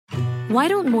Why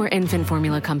don't more infant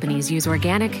formula companies use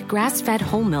organic, grass-fed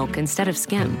whole milk instead of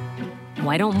skim?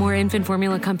 Why don't more infant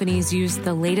formula companies use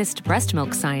the latest breast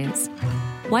milk science?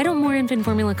 Why don't more infant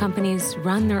formula companies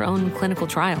run their own clinical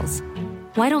trials?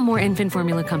 Why don't more infant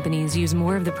formula companies use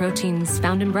more of the proteins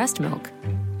found in breast milk?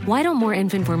 Why don't more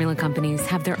infant formula companies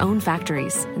have their own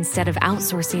factories instead of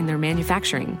outsourcing their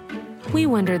manufacturing? We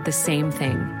wondered the same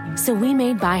thing. So we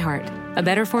made ByHeart, a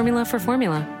better formula for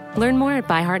formula. Learn more at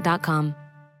byheart.com.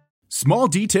 Small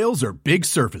details are big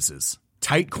surfaces.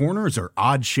 Tight corners are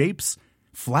odd shapes.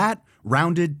 Flat,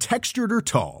 rounded, textured, or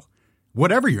tall.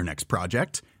 Whatever your next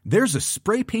project, there's a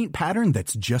spray paint pattern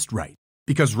that's just right.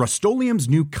 Because Rust-Oleum's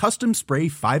new Custom Spray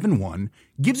 5-in-1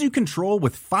 gives you control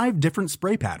with 5 different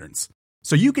spray patterns.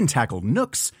 So you can tackle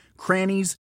nooks,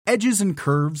 crannies, edges, and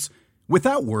curves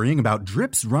without worrying about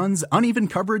drips, runs, uneven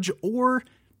coverage, or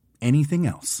anything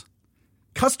else.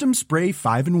 Custom Spray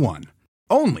 5-in-1.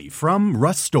 Only from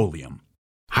Rust-Oleum.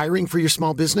 Hiring for your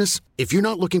small business? If you're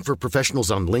not looking for professionals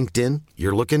on LinkedIn,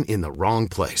 you're looking in the wrong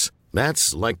place.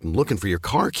 That's like looking for your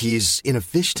car keys in a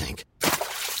fish tank.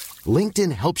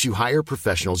 LinkedIn helps you hire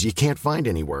professionals you can't find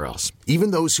anywhere else,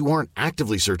 even those who aren't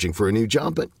actively searching for a new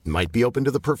job but might be open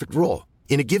to the perfect role.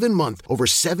 In a given month, over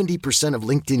 70% of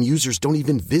LinkedIn users don't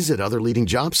even visit other leading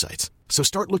job sites. So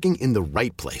start looking in the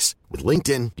right place. With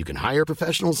LinkedIn, you can hire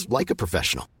professionals like a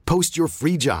professional. Post your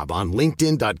free job on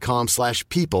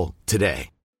linkedin.com/people today.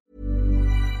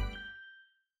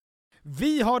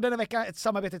 Vi har denna vecka ett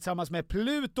samarbete tillsammans med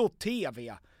Pluto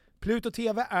TV. Pluto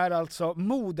TV är alltså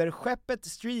moderskeppet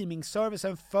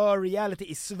streamingservicen för reality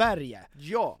i Sverige.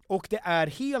 Ja. Och det är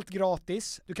helt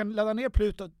gratis. Du kan ladda ner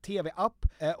Pluto TV-app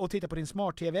och titta på din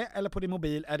smart-tv eller på din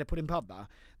mobil eller på din padda.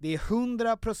 Det är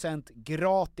 100%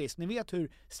 gratis. Ni vet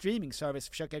hur streamingservice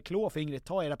försöker klåfingrigt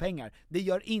ta era pengar. Det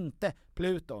gör inte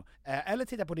Pluto. Eller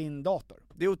titta på din dator.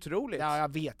 Det är otroligt. Ja,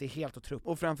 jag vet. Det är helt otroligt.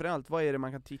 Och framförallt, vad är det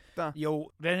man kan titta?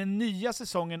 Jo, det är den nya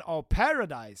säsongen av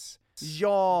Paradise.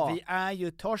 Ja! Vi är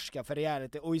ju torska för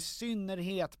reality och i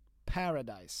synnerhet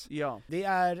Paradise. Ja. Det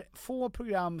är få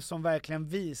program som verkligen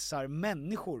visar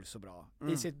människor så bra.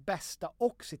 I sitt bästa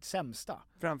och sitt sämsta.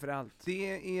 Framförallt.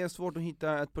 Det är svårt att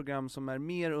hitta ett program som är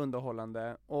mer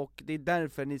underhållande och det är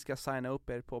därför ni ska signa upp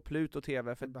er på Pluto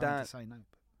TV. För det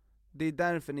är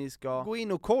därför ni ska gå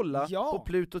in och kolla på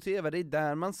Pluto TV. Det är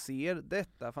där man ser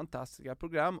detta fantastiska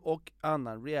program och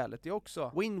annan reality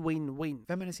också. Win, win, win.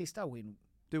 Vem är den sista win?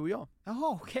 Du och jag.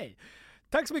 Jaha, okej.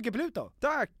 Tack så mycket Pluto.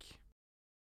 Tack!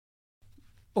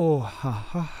 Apropå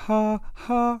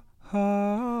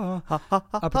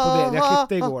det, jag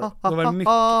klippte igår. Då var det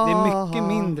är mycket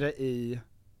mindre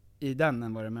i den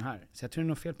än vad det är med här. Så jag tror det är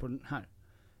nog fel på den här.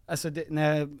 Alltså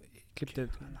när jag klippte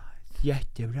ut.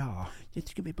 Jättebra. Jag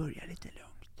tycker vi börjar lite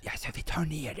lugnt. Ja, så vi tar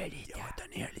ner det lite. Ja, tar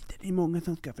ner lite. Det är många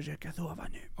som ska försöka sova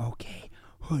nu. Okej.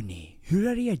 Hörni, hur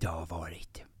har er dag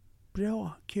varit?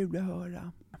 Bra, kul att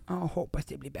höra. Ja, hoppas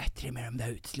det blir bättre med de där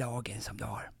utslagen som du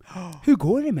har. Hur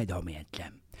går det med dem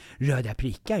egentligen? Röda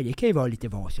prickar, det kan ju vara lite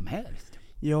vad som helst.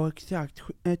 Ja, exakt.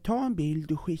 Ta en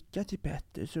bild och skicka till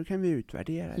Petter så kan vi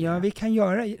utvärdera det. Ja, vi kan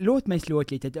göra. Låt mig slå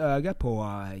ett litet öga på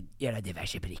era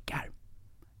diverse prickar.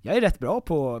 Jag är rätt bra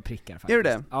på prickar faktiskt. Är du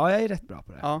det? Ja, jag är rätt bra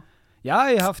på det. Ja. Jag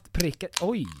har ju haft prickar.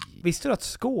 Oj, visste du att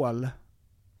skål...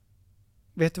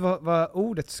 Vet du vad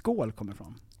ordet skål kommer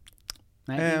ifrån?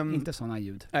 Nej, inte såna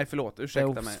ljud. Nej, förlåt,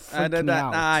 ursäkta mig.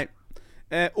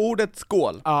 Nej. Ordet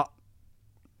skål. Ja.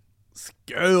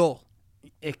 Skål.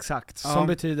 Exakt, som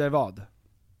betyder vad?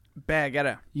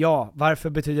 Bägare. Ja, varför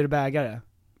betyder det bägare?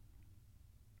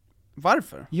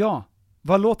 Varför? Ja,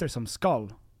 vad låter det som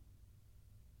skall?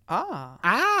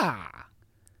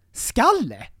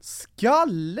 Skalle!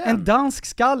 Skallen! En dansk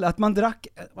skalle, att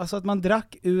man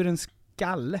drack ur en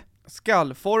skalle.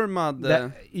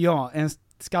 Skallformad. Ja, en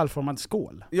skallformad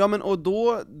skål. Ja, men och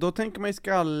då tänker man ju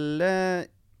skalle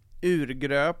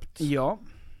urgröpt. Ja.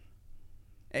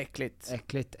 Äckligt,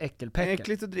 äckelpäckel.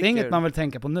 Äckligt att det dricka är inget ur. man vill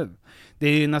tänka på nu. Det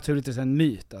är ju naturligtvis en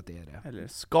myt att det är det. Eller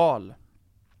skal.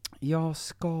 Ja,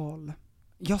 skal.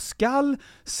 Ja,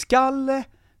 skalle,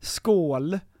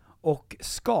 skål och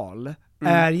skal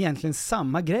är egentligen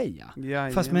samma grej.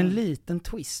 Ja. Fast med en liten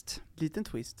twist. Liten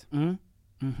twist.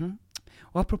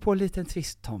 Och apropå liten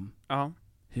twist, Tom. Ja.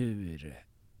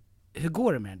 Hur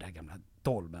går det med den där gamla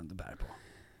dolmen du bär på?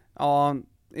 Ja,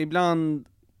 ibland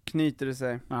knyter det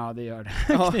sig. Ja, det gör det.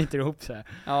 Knyter ihop sig.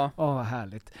 Ja. Vad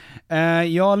härligt.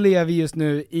 Jag lever just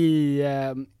nu i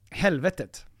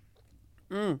helvetet.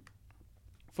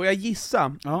 Får jag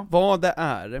gissa vad det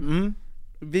är?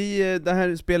 Det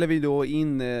här spelar vi då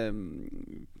in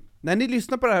när ni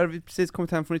lyssnar på det här har vi precis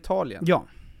kommit hem från Italien. Ja.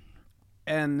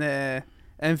 En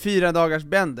En 4 dagars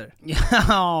bänder.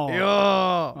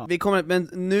 Ja! Vi kommer, men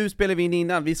nu spelar vi in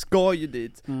innan, vi ska ju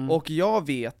dit. Och jag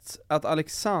vet att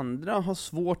Alexandra har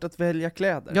svårt att välja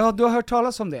kläder. Ja, du har hört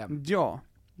talas om det. Ja,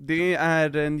 det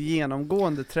är en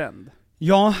genomgående trend.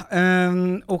 Ja,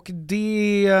 och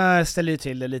det ställer ju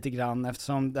till det lite grann,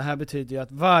 eftersom det här betyder ju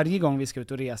att varje gång vi ska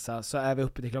ut och resa så är vi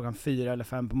uppe till klockan 4 eller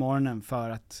 5 på morgonen för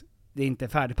att det inte är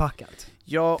färdigpackat.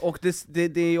 Ja, och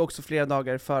det är också flera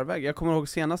dagar i förväg. Jag kommer ihåg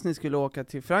senast ni skulle åka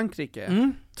till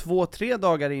Frankrike. 2-3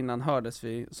 dagar innan hördes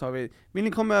vi, sa vi, vill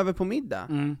ni komma över på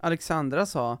middag? Alexandra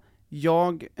sa,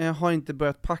 jag har inte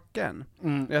börjat packa än.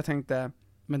 Och jag tänkte,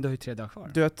 men du har ju 3 dagar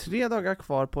kvar. Du har 3 dagar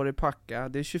kvar på dig packa,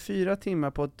 det är 24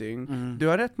 timmar på ett dygn. Du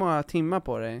har rätt många timmar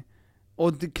på dig.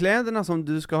 Och kläderna som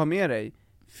du ska ha med dig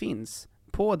finns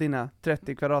på dina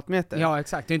 30 kvadratmeter. Ja,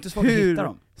 exakt. Det är inte svårt att hitta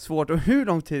dem. Svårt, och hur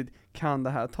lång tid kan det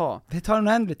här ta? Det tar en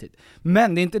oändlig tid.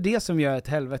 Men det är inte det som gör ett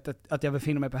helvete att jag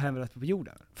befinner mig på helvetet på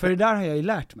jorden. För det där har jag ju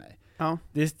lärt mig. Ja.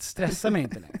 Det stressar mig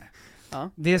inte längre. Ja.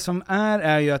 Det som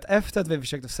är ju att efter att vi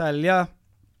försökte sälja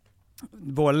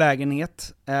vår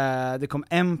lägenhet, det kom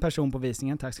en person på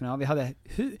visningen, tack ska ni ha.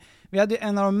 Vi hade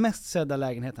en av de mest sedda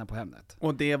lägenheterna på Hemnet.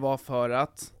 Och det var för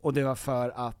att? Och det var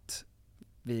för att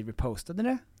vi repostade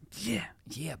det.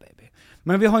 Yeah baby.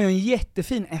 Men vi har ju en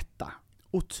jättefin etta.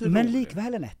 Otroligt. Men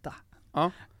likväl en etta.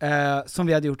 Ja. Som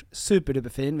vi hade gjort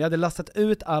superduperfin. Vi hade lastat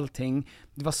ut allting.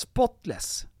 Det var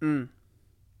spotless.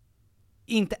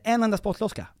 Inte en enda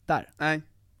spottloska där. Nej.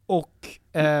 Och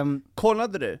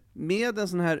kollade du med en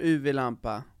sån här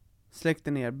UV-lampa,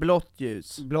 släckte ner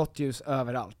blått ljus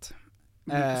överallt.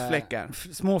 Fläckar.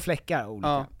 Små fläckar olika.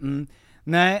 Ja.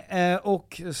 Nej,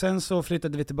 och sen så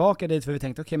flyttade vi tillbaka dit för vi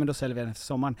tänkte okej, men då säljer vi den efter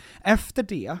sommaren. Efter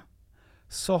det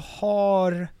så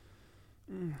har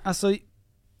alltså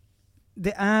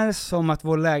det är som att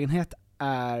vår lägenhet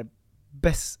är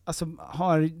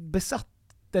besatt.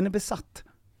 Den är besatt.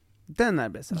 Den är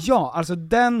besatt? Ja, alltså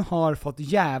den har fått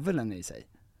djävulen i sig.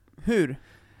 Hur?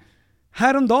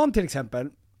 Häromdagen till exempel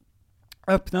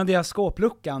öppnade jag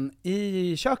skåpluckan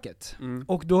i köket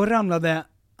och då ramlade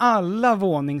alla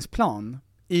våningsplan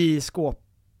i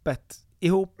skåpet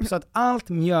ihop så att allt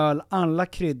mjöl, alla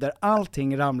kryddor,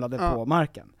 allting ramlade på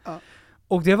marken.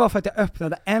 Och det var för att jag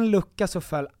öppnade en lucka så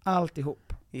föll allt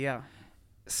ihop. Ja.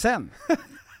 Sen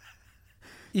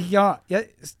jag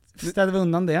ställde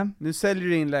undan det. Nu säljer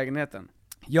du in lägenheten.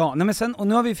 Ja, nej men sen, och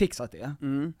nu har vi fixat det.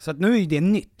 Så att nu är det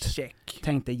nytt. Check.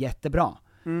 Tänkte jättebra.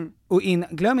 Och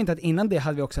glöm inte att innan det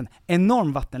hade vi också en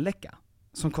enorm vattenläcka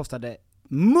som kostade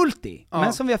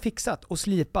men som vi har fixat och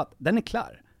slipat. Den är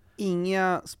klar.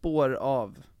 Inga spår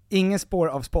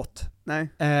av spott. Nej.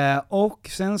 Och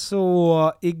sen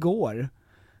så igår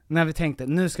när vi tänkte,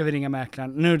 nu ska vi ringa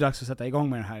mäklaren, nu är det dags att sätta igång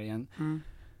med det här igen.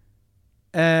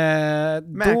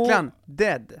 Mäklaren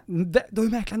dead. Då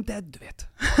är mäklaren dead, du vet.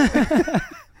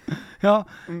 Ja.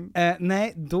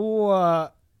 Nej,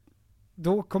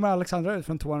 då kommer Alexandra ut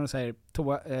från toan och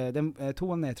säger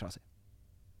toan är trasig.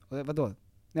 Och vadå?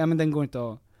 Nej, men den går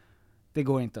inte att det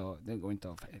går inte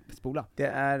att spola. Det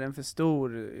är en för stor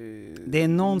det är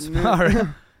någon som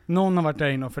någon har varit där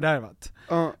inne och fördärvat.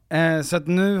 Så att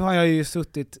nu har jag ju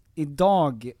suttit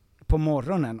idag på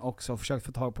morgonen också och försökt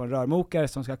få tag på en rörmokare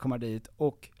som ska komma dit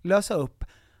och lösa upp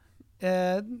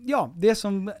det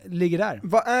som ligger där.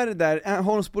 Vad är det där?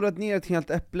 Har de spolat ner ett helt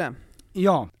äpple?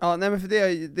 Ja. Ja, nej men för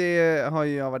det har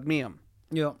ju jag varit med om.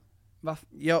 Ja.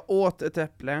 Jag åt ett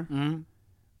äpple.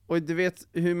 Och du vet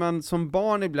hur man som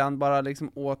barn ibland bara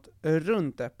liksom åt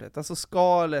runt äpplet. Alltså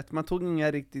skalet, man tog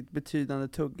inga riktigt betydande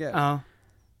tuggor. Ja.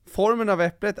 Formen av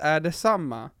äpplet är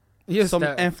detsamma. Just som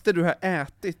det. Efter du har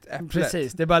ätit äpplet.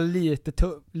 Precis, det är bara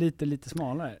lite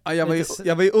smalare. Ja,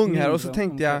 jag var ju ung här och så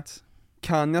tänkte jag,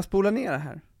 kan jag spola ner det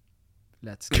här?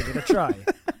 Let's give it a try.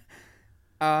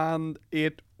 And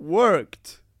it worked.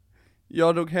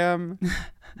 Jag drog hem,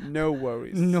 no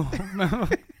worries. No, men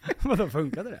vadå,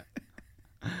 funkade det?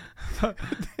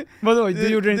 Vadå, du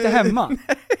gjorde det inte hemma?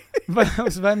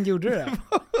 Vem gjorde det?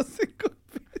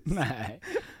 Nej.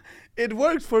 It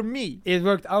worked for me. It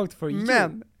worked out for you.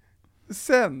 Men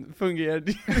sen fungerade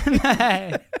det.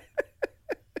 Nej.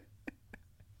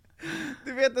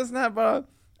 Du vet en sån här bara,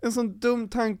 en sån dum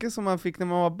tanke som man fick när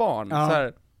man var barn. Ja. Så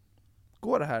här,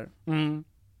 går det här?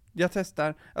 Jag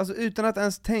testar. Alltså utan att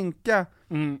ens tänka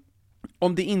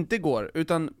om det inte går,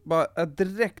 utan bara att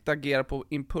direkt agera på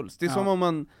impuls. Det är som om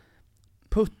man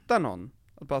puttar någon.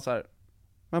 Att bara så här,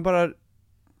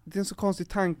 det är en så konstig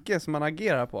tanke som man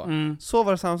agerar på. Så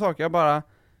var det samma sak. Jag bara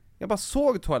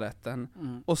såg toaletten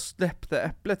och släppte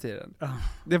äpplet i den.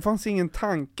 Det fanns ingen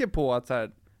tanke på att så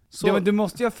här. Du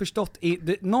måste ju ha förstått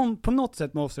på något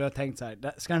sätt måste du ha tänkt så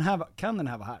här, kan den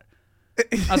här vara här?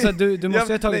 Alltså du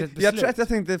måste ha tagit ett beslut. Jag tror att jag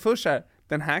tänkte först här,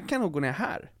 den här kan nog gå ner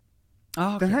här.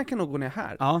 Okay. Den här kan nog gå ner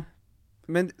här. Ja.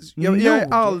 Men jag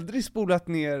har aldrig spolat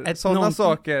ner sådana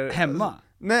saker hemma.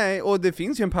 Nej, och det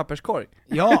finns ju en papperskorg.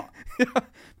 Ja. Ja,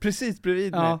 precis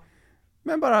bredvid mig.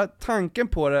 Men bara tanken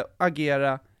på det,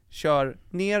 agera, kör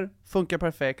ner, funkar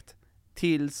perfekt,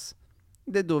 tills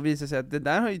det då visar sig att det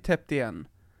där har ju täppt igen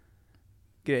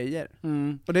grejer.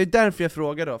 Och det är därför jag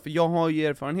frågar då, för jag har ju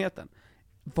erfarenheten.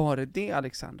 Var det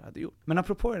Alexandra hade gjort? Men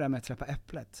apropå det där med att släppa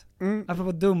äpplet,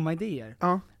 apropå dumma idéer.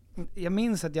 Jag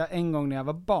minns att jag en gång när jag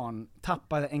var barn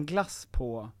tappade en glass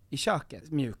i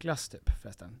köket, mjukglass typ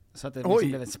förresten, så att det liksom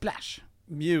blev ett splash.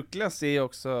 Mjukglass är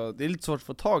också, det är lite svårt att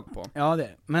få tag på. Ja det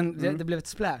är, men det blev ett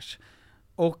splash.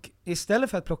 Och istället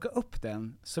för att plocka upp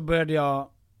den så började jag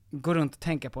gå runt och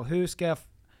tänka på hur ska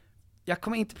jag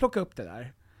kommer inte plocka upp det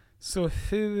där. Så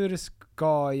hur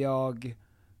ska jag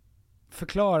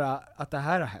förklara att det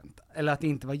här har hänt? Eller att det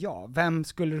inte var jag? Vem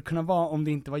skulle det kunna vara om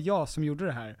det inte var jag som gjorde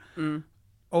det här?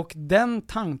 Och den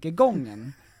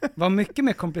tankegången var mycket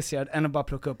mer komplicerad än att bara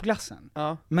plocka upp glassen.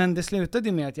 Men det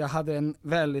slutade med att jag hade en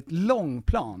väldigt lång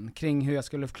plan kring hur jag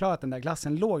skulle förklara att den där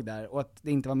glassen låg där och att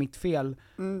det inte var mitt fel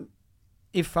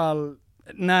ifall,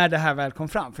 när det här väl kom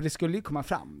fram, för det skulle ju komma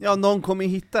fram. Ja, någon kommer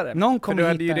hitta det. För du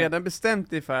hade ju redan bestämt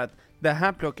dig för att det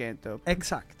här plockar jag inte upp.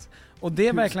 Exakt. Och det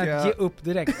är verkligen att ge upp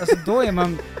direkt. Alltså då är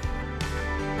man...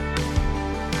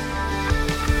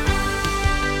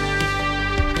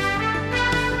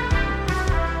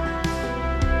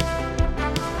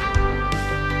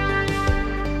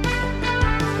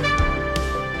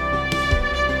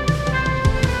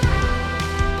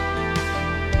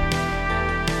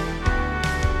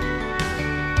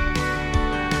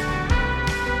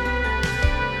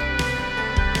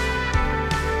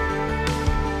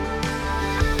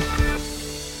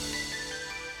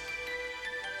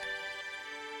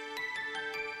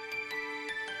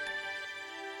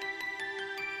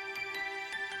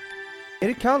 Är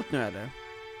det kallt nu eller?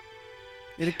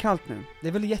 Är det kallt nu? Det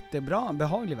är väl jättebra,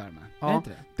 behaglig värme. Ja, är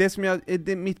inte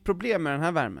det? Mitt problem med den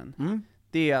här värmen,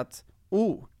 det är att,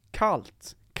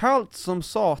 kallt som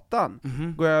satan,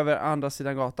 går över andra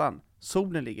sidan gatan.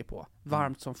 Solen ligger på,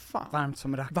 varmt som fan. Varmt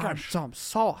som rackarns. Varmt som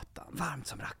satan. Varmt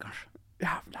som rackarns.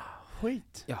 Jävla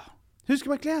skit. Ja. Hur ska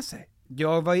man klä sig?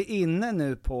 Jag var ju inne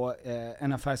nu på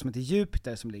en affär som heter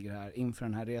Jupiter som ligger här inför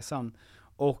den här resan.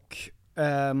 Och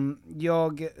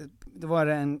det var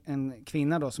en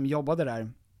kvinna då som jobbade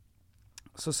där.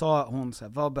 Så sa hon så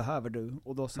här, vad behöver du?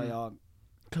 Och då sa jag,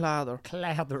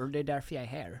 kläder, det är därför jag är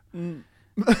här.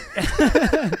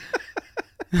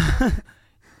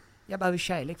 Jag behöver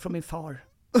kärlek från min far.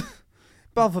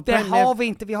 Det har vi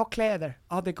inte, vi har kläder.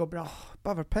 Ja, det går bra.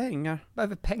 Behöver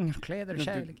pengar, kläder,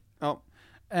 kärlek. Ja.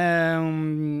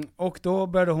 Och då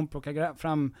började hon plocka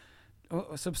fram,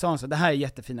 och så sa hon så, det här är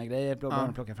jättefina grejer,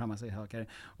 hon plockade fram massa saker.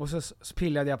 Och så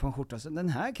pillade jag på en skjorta, så den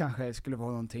här kanske skulle vara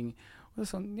någonting. Och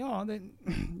så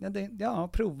ja,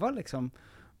 prova liksom.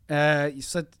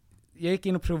 Så att jag gick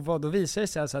in och provade, och då visade det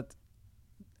sig alltså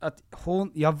att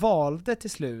jag valde till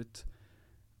slut,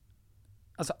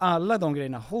 alltså alla de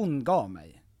grejerna hon gav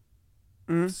mig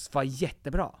var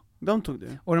jättebra. De tog du?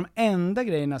 Och de enda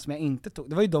grejerna som jag inte tog,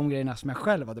 det var ju de grejerna som jag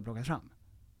själv hade plockat fram.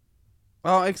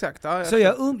 Ja, exakt. Ja, så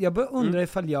jag börjar undra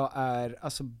ifall jag är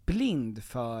alltså blind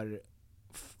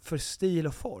för stil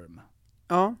och form.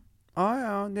 Ja,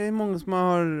 det är många som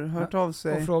har hört av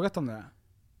sig. Och frågat om det.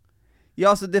 Ja,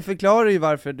 alltså det förklarar ju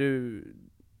varför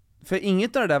för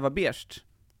inget av det där var beige.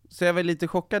 Så jag var lite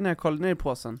chockad när jag kollade ner i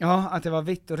påsen. Ja, att det var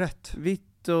vitt och rött.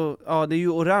 Vitt och, ja, det är ju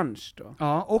orange då.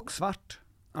 Ja, och svart.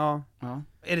 Ja.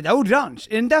 Är det där orange?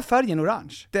 Är den där färgen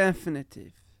orange?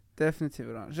 Definitivt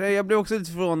orange. Jag blev också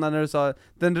lite förvånad när du sa,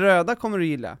 den röda kommer du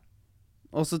gilla.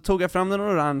 Och så tog jag fram den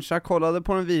orangea, kollade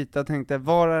på den vita och tänkte,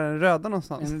 var är den röda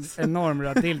någonstans? En enorm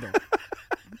röd dildo.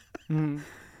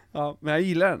 Ja, men jag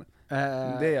gillar den.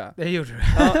 Det är jag. Det gjorde du.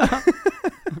 Ja.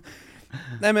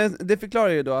 Nej, men det förklarar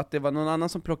ju då att det var någon annan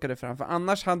som plockade fram, för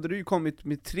annars hade du ju kommit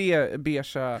med 3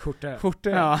 beigea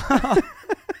skjortor. Ja.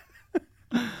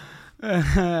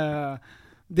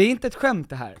 Det är inte ett skämt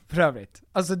det här, för övrigt.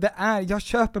 Alltså jag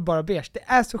köper bara beige, det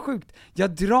är så sjukt. Jag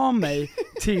drar mig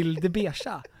till det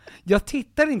beigea. Jag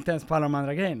tittar inte ens på alla de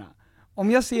andra grejerna.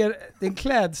 Om jag ser en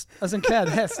klädhäst,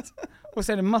 och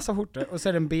så är det en massa skjortor, och så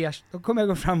är det en beige, då kommer jag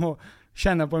gå fram och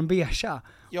känna på en beigea.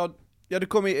 Ja, det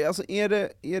kommer, alltså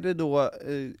är det då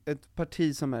ett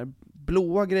parti som är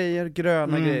blåa grejer,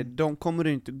 gröna grejer, de kommer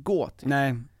du inte gå till.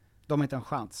 Nej, de har inte en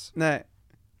chans. Nej.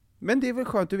 Men det är väl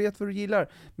skönt, du vet vad du gillar.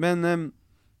 Men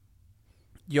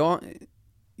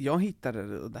jag hittade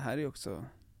det, och det här är också,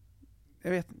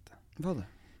 jag vet inte. Vad?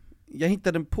 jag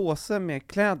hittade en påse med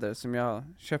kläder som jag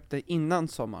köpte innan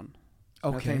sommaren.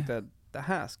 Okay. Jag tänkte, det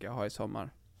här ska jag ha i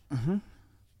sommar.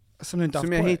 Som du inte haft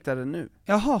som jag hittade nu.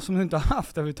 Jaha, som du inte har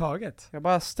haft överhuvudtaget. Jag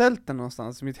bara ställt den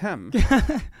någonstans i mitt hem.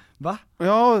 Va?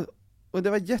 Ja, och det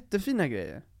var jättefina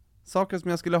grejer. Saker som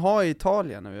jag skulle ha i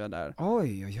Italien när vi var där.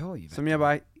 Oj. Som jag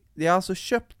har alltså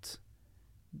köpt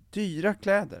dyra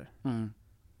kläder.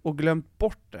 Och glömt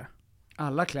bort det.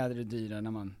 Alla kläder är dyra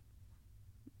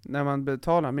när man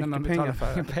betalar mycket pengar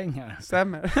för det. Pengar.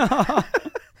 Stämmer.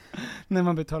 När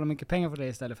man betalar mycket pengar för det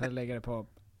istället för att lägga det på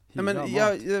hyra och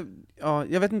mat.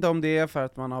 Jag vet inte om det är för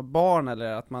att man har barn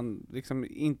eller att man liksom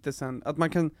inte sen,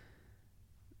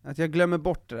 att jag glömmer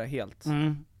bort det där helt.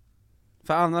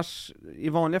 För annars, i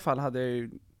vanliga fall hade jag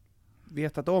ju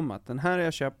vetat om att den här har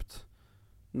jag köpt,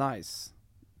 nice.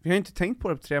 Vi har ju inte tänkt på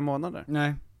det på 3 månader.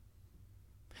 Nej.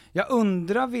 Jag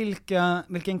undrar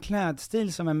vilken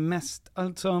klädstil som är mest,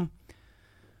 alltså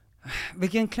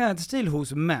vilken klädstil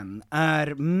hos män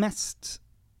är mest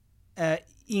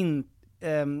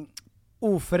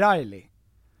oförarglig.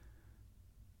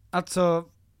 Alltså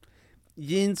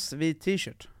jeans, vit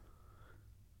t-shirt.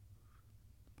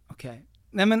 Okej.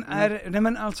 Nej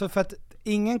men alltså för att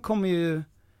ingen kommer ju,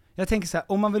 jag tänker så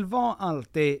här, om man vill vara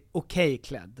alltid okej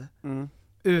klädd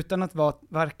utan att vara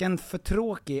varken för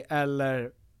tråkig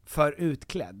eller för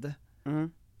utklädd.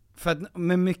 För att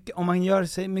om man gör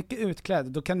sig mycket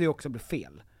utklädd, då kan det ju också bli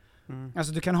fel.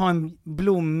 Alltså du kan ha en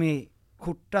blommig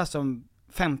skjorta som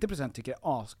 50% tycker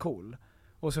är ascool,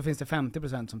 och så finns det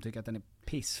 50% som tycker att den är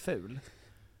pissful.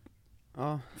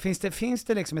 Ja. Finns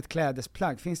det liksom ett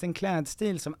klädesplagg, finns det en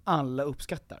klädstil som alla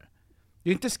uppskattar? Det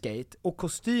är ju inte skate, och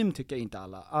kostym tycker inte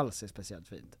alla alls är speciellt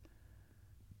fint.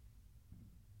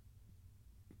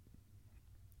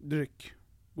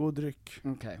 God dryck.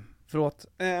 Okej. Förlåt.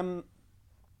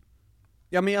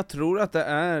 Ja, men jag tror att det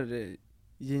är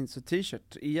jeans och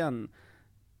t-shirt igen.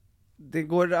 Det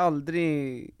går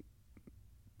aldrig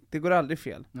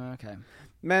fel. Okej.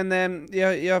 Men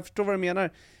jag förstår vad du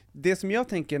menar. Det som jag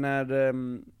tänker när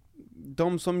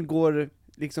de som går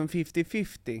liksom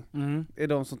 50-50 är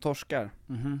de som torskar.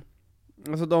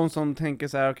 Alltså de som tänker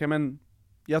så här: okej, men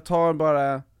jag tar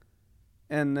bara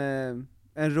en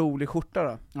rolig skjorta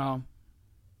då. Ja.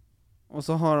 Och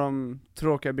så har de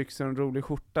tråkiga byxor och en rolig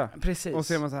skjorta. Precis. Och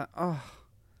så är man så här,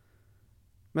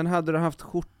 Men hade du haft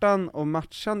skjortan och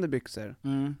matchande byxor,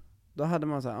 då hade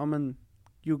man så här, men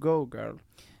you go girl.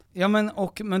 Ja,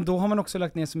 men då har man också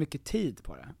lagt ner så mycket tid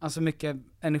på det. Alltså mycket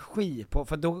energi på,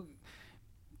 för då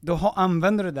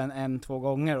använder du den 1-2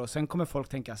 gånger och sen kommer folk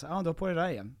tänka så här, då på det där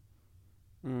igen.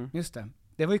 Just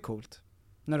det var ju coolt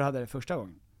när du hade det första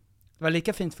gången. Det var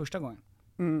lika fint första gången.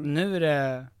 Nu är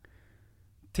det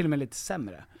till och med lite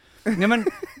sämre. Nej, men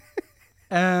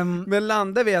men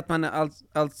landar vi att man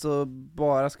alltså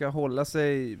bara ska hålla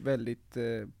sig väldigt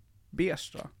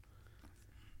beige då?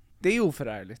 Det är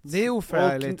oförärligt. Det är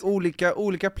oförärligt. Och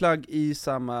olika plagg i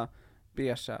samma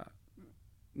beige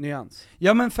nyans.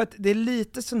 Ja, men för att det är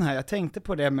lite sån här, jag tänkte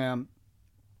på det med,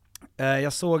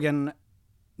 jag såg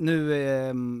nu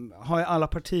har jag alla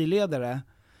partiledare,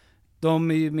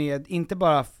 de är ju med, inte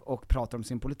bara och pratar om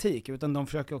sin politik, utan de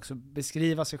försöker också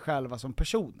beskriva sig själva som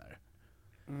personer.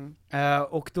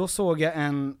 Och då såg jag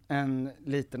en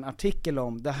liten artikel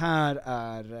om, det här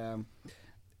är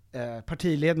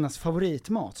partiledarnas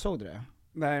favoritmat, såg du det?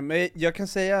 Nej, men jag kan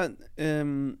säga,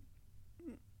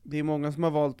 det är många som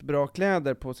har valt bra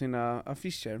kläder på sina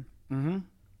affischer.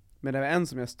 Men det var en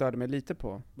som jag störde mig lite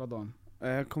på. Vadå?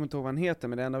 Jag kommer inte ihåg vad han heter,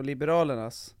 men det är en av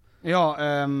liberalernas. Ja,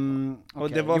 och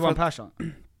det var Johan Persson.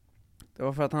 Det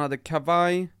var för att han hade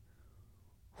kavaj,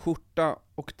 skjorta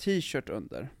och t-shirt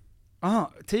under.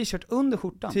 Aha, t-shirt under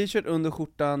skjortan? T-shirt under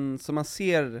skjortan, så man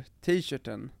ser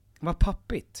t-shirten. Vad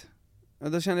pappigt. Ja,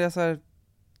 då kände jag så här,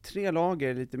 3 lager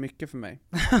är lite mycket för mig.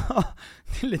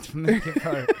 Det är lite för mycket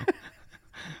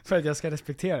för att jag ska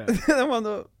respektera det.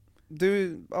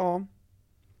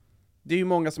 Det är ju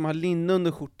många som har linne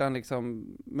under skjortan liksom,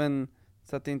 men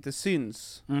så att det inte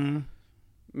syns.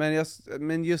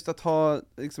 Men just att ha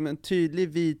liksom en tydlig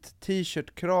vit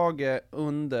t-shirt-krage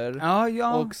under,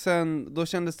 och sen, då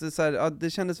kändes det så här, det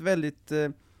kändes väldigt,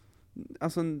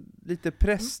 alltså lite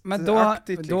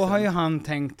prästaktigt. Men då har ju han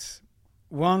tänkt,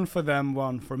 one for them,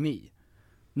 one for me.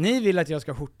 Ni vill att jag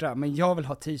ska skjorta, men jag vill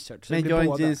ha t-shirt. Men jag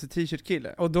är en jeans och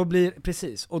t-shirt-kille. Och då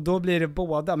blir det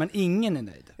båda, men ingen är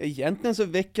nöjd. Egentligen så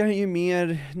väcker han ju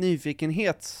mer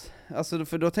nyfikenhet. Alltså,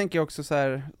 för då tänker jag också så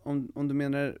här, om du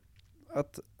menar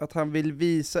att han vill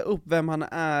visa upp vem han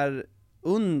är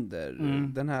under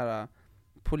den här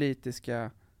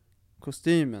politiska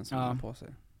kostymen som han har på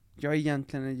sig. Jag är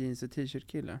egentligen en jeans och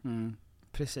t-shirt-kille.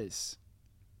 Precis.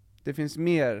 Det finns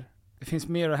mer. Det finns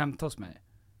mer att hämta hos mig.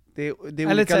 Det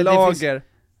är olika lager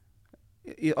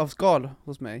av skal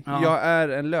hos mig. Ja. Jag är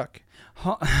en lök.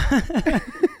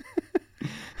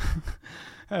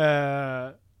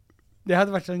 Det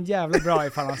hade varit så jävla bra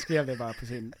ifall han skrev det bara på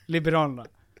sin Liberalerna.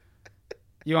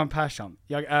 Johan Persson,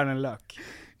 jag är en lök.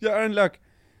 Jag är en lök.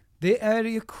 Det är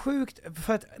ju sjukt,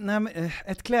 för att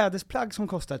ett klädesplagg som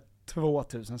kostar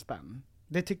 2000 spänn,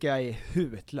 det tycker jag är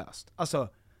hutlöst. Alltså,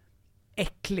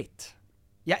 äckligt.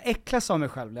 Jag äcklas av mig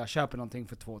själv när jag köper någonting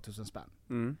för 2000 spänn.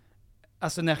 Mm.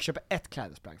 Alltså när jag köper ett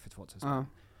klädesplagg för 2000 spänn.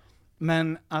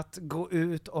 Men att gå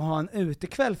ut och ha en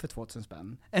utekväll för 2000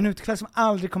 spänn, en utekväll som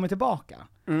aldrig kommer tillbaka,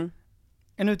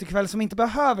 en utekväll som inte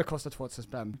behöver kosta 2000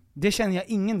 spänn, det känner jag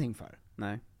ingenting för.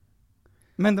 Nej.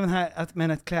 Men den här,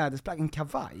 men ett klädesplagg, en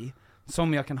kavaj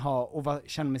som jag kan ha och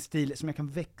känna mig stilig, som jag kan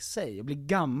växa i och bli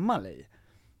gammal i.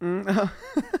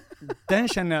 Den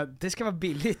känner jag, det ska vara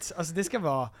billigt. Alltså det ska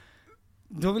vara,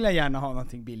 då vill jag gärna ha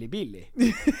någonting billig.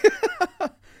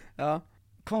 Ja.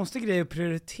 Konstig grej att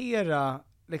prioritera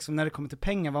liksom när det kommer till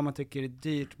pengar, vad man tycker är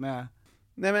dyrt med.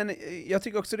 Nej, men jag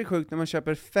tycker också det är sjukt när man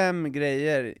köper 5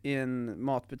 grejer i en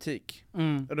matbutik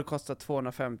och det kostar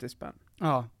 250 spänn.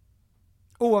 Ja.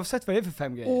 Oavsett vad det är för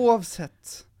 5 grejer.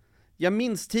 Oavsett. Jag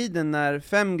minns tiden när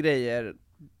 5 grejer,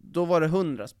 då var det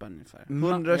 100 spänn ungefär.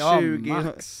 120.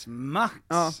 Ja, max.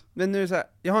 Ja, men nu är det så här,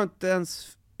 jag har inte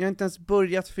ens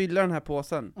börjat fylla den här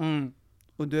påsen.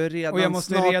 Och du är redan, och jag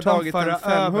måste snart redan tagit föra en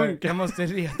 500. jag måste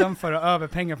redan föra över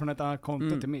pengar från ett annat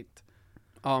konto till mitt.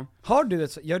 Ja. Har du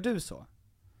gör du så?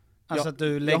 Alltså att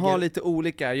du lägger... Jag har lite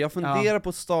olika. Jag funderar på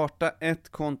att starta ett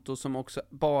konto som också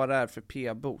bara är för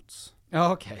p-boots.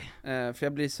 Ja, okej. För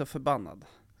jag blir så förbannad.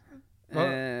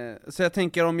 Så jag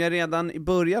tänker, om jag redan i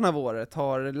början av året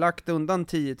har lagt undan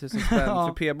 10 000 spänn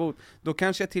för p-boot, då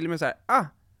kanske jag till och med säger,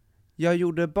 jag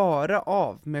gjorde bara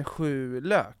av med 7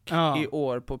 lök i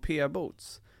år på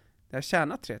p-boots. Jag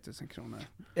tjänar 3 000 kronor.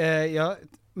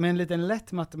 Med en liten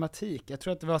lätt matematik, jag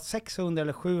tror att det var 600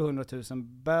 eller 700 000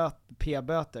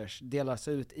 p-böters delas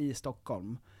ut i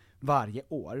Stockholm varje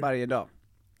år. Varje dag.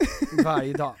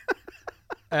 Varje dag.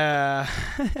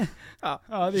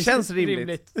 Ja, det känns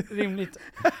rimligt.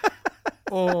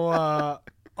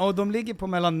 Och de ligger på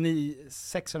mellan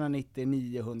 690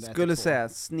 900. Skulle säga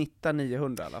snitta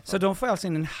 900 i alla fall. Så de får alltså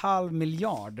in 500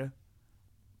 miljoner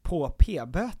på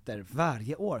p-böter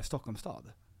varje år, Stockholms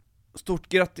stad. Stort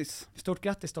grattis. Stort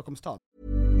grattis, Stockholms stad.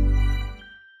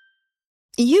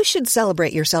 You should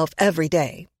celebrate yourself every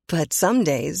day, but some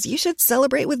days you should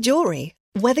celebrate with jewelry.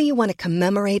 Whether you want to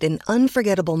commemorate an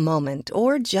unforgettable moment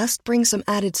or just bring some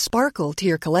added sparkle to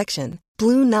your collection,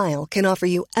 Blue Nile can offer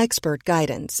you expert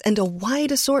guidance and a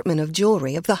wide assortment of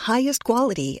jewelry of the highest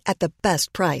quality at the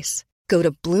best price. Go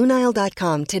to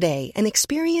BlueNile.com today and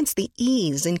experience the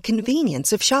ease and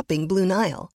convenience of shopping Blue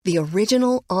Nile, the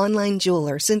original online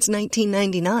jeweler since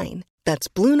 1999. That's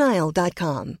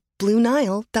BlueNile.com.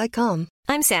 BlueNile.com.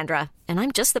 I'm Sandra, and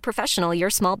I'm just the professional your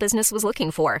small business was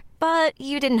looking for. But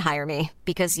you didn't hire me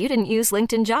because you didn't use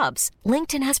LinkedIn Jobs.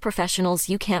 LinkedIn has professionals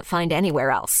you can't find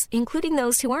anywhere else, including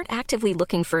those who aren't actively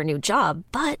looking for a new job,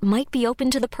 but might be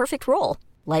open to the perfect role,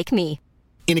 like me.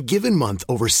 In a given month,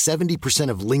 over 70%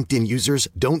 of LinkedIn users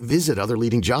don't visit other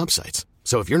leading job sites.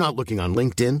 So if you're not looking on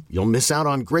LinkedIn, you'll miss out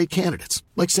on great candidates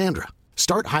like Sandra.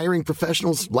 Start hiring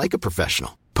professionals like a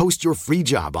professional. Post your free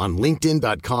job on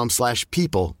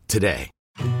linkedin.com/people today.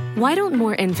 Why don't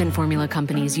more infant formula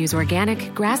companies use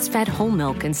organic, grass-fed whole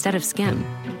milk instead of skim?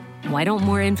 Why don't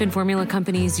more infant formula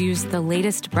companies use the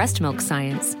latest breast milk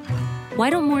science? Why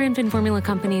don't more infant formula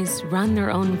companies run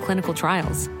their own clinical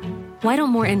trials? Why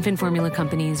don't more infant formula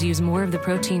companies use more of the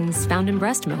proteins found in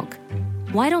breast milk?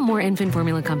 Why don't more infant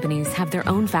formula companies have their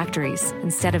own factories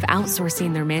instead of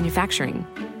outsourcing their manufacturing?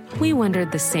 We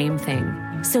wondered the same thing.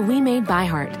 So we made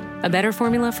ByHeart, a better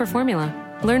formula for formula.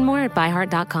 Learn more at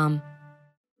byheart.com.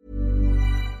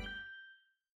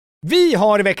 Vi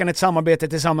har i veckan ett samarbete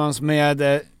tillsammans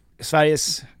med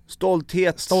Sveriges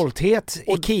stolthet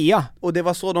IKEA. Och det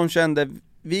var så de kände,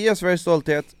 vi är Sveriges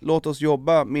stolthet, låt oss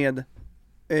jobba med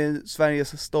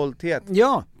Sveriges stolthet.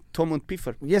 Ja. Tom und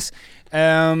Piffer. Yes.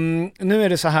 Nu är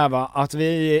det så här att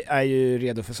vi är ju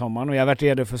redo för sommaren, och jag har varit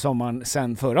redo för sommaren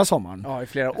sedan förra sommaren. Ja, i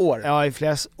flera år. Ja, i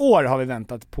flera år har vi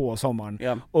väntat på sommaren.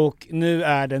 Ja. Och nu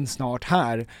är den snart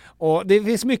här. Och det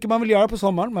finns mycket man vill göra på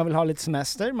sommaren. Man vill ha lite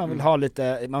semester, man vill ha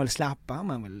lite, man vill slappa,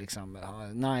 man vill liksom ha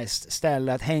ett nice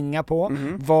ställe att hänga på.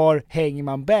 Var hänger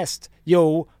man bäst?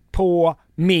 Jo, på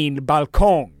min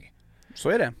balkong. Så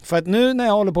är det. För att nu när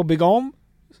jag håller på att bygga om,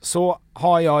 så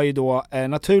har jag ju då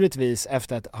naturligtvis,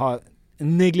 efter att ha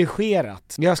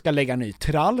negligerat, jag ska lägga ny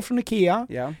trall från IKEA,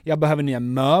 jag behöver nya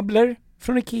möbler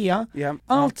från Ikea. Yeah.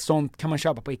 Allt sånt kan man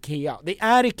köpa på Ikea. Det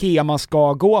är Ikea man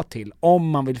ska gå till om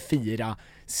man vill fira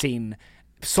sin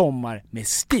sommar med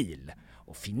stil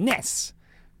och finess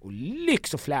och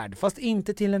lyx och flärd, fast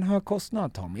inte till en hög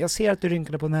kostnad, Tom. Jag ser att du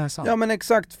rynkade på näsan. Ja men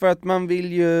exakt, för att man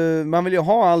vill ju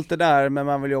ha allt det där, men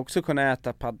man vill ju också kunna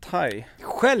äta pad thai.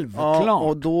 Självklart. Ja,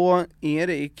 och då är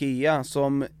det Ikea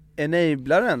som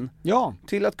enablaren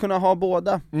till att kunna ha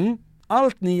båda.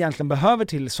 Allt ni egentligen behöver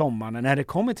till sommaren när det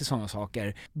kommer till sådana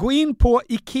saker. Gå in på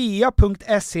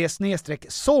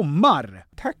ikea.se/sommar.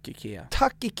 Tack Ikea.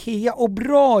 Tack Ikea och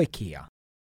bra Ikea.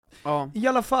 Ja. I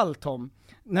alla fall Tom,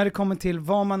 när det kommer till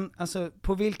vad man, alltså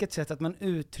på vilket sätt att man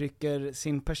uttrycker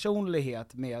sin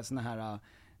personlighet med såna här,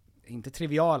 inte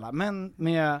triviala, men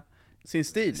med sin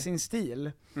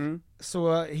stil,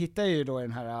 så hittar jag ju då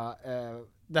den här,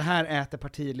 det här äter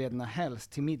partiledarna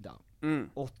helst till middag.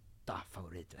 8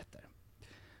 favoriträtter.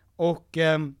 Och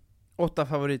 8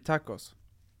 favorittacos.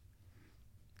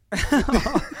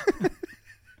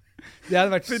 Det hade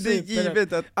varit för det är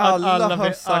givet att alla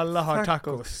har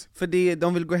tacos. För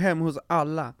de vill gå hem hos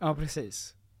alla. Ja,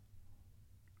 precis.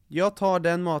 Jag tar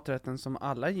den maträtten som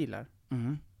alla gillar.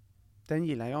 Den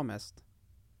gillar jag mest.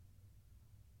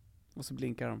 Och så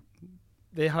blinkar de.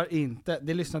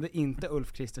 Det lyssnade inte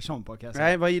Ulf Kristersson på, kan jag säga.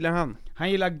 Nej, vad gillar han?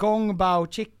 Han gillar gong bao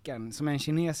chicken, som är en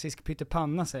kinesisk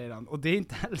pyttipanna, säger han. Och det är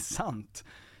inte heller sant.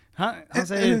 Han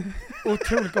säger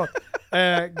otroligt gott.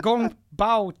 Gong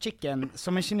bao chicken,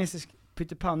 som en kinesisk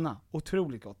pyttipanna.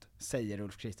 Otroligt gott, säger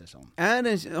Ulf Kristersson.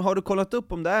 Har du kollat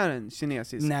upp om det är en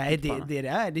kinesisk Nej, pyttipanna? det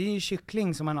är ju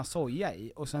kyckling som han har soja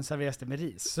i, och sen serveras det med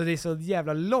ris. Så det är så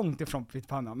jävla långt ifrån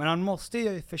pyttipanna. Men han måste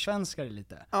ju försvenska det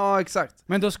lite. Ja, exakt.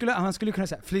 Men då han skulle kunna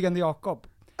säga Flygande Jakob.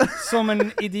 Som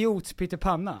en idiots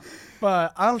pyttipanna.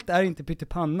 Allt är inte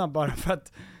pyttipanna bara för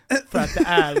att det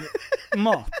är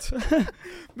mat.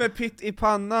 Men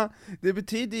pyttipanna, det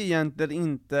betyder egentligen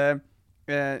inte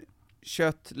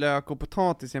kött, lök och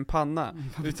potatis i en panna.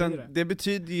 Utan det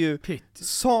betyder ju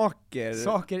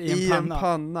saker i en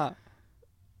panna.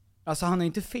 Alltså han är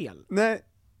inte fel. Nej.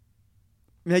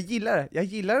 Men jag gillar det. Jag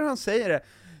gillar hur han säger det.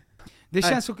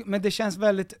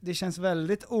 Det känns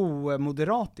väldigt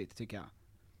omoderatigt, tycker jag.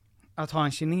 Att ha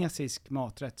en kinesisk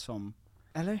maträtt som...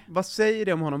 Eller? Vad säger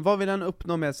det om honom? Vad vill han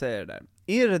uppnå med att säga det där?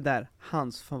 Är det där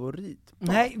hans favorit?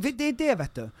 Nej, det är det,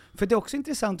 vet du. För det är också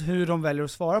intressant hur de väljer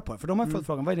att svara på det. För de har fått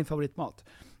frågan, vad är din favoritmat?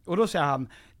 Och då säger han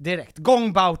direkt,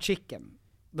 gong bao chicken.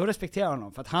 Då respekterar jag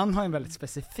honom, för att han har en väldigt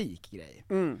specifik grej.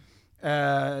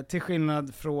 Till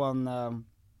skillnad från,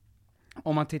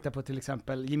 om man tittar på till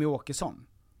exempel Jimmy Åkesson.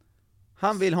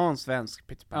 Han vill ha en svensk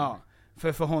pyttipanna.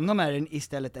 Ja, för honom är det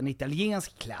istället en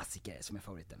italiensk klassiker som är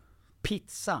favoriten.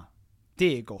 Pizza,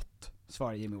 det är gott,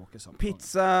 svarar Jimmy Åkesson.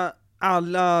 Pizza,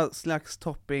 alla slags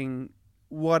topping,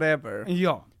 whatever.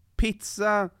 Ja.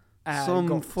 Pizza är som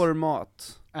gott.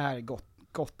 Format. Är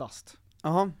gottast.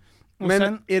 Jaha. Men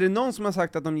sen, är det någon som har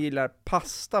sagt att de gillar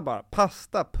pasta bara?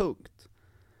 Pasta, punkt.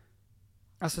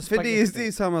 Alltså för det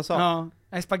är samma sak. Ja.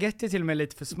 Nej, spaghetti är till och med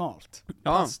lite för smalt.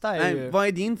 Pasta är ju... Vad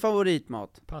är din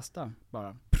favoritmat? Pasta,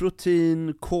 bara.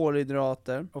 Protein,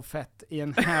 kolhydrater. Och fett i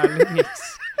en härlig mix.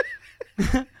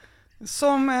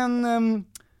 Som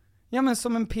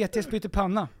en PTs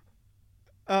pyttipanna.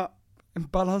 Ja. En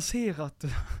balanserat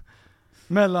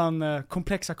mellan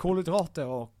komplexa kolhydrater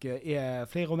och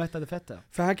fleromättade fetter.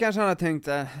 För här kanske han har tänkt,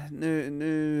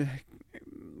 nu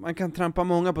man kan trampa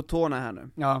många på tårna här nu.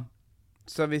 Ja.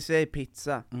 Så vi säger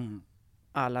pizza.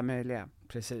 Alla möjliga.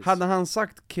 Precis. Hade han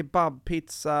sagt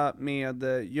kebabpizza med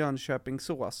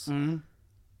Jönköpingssås?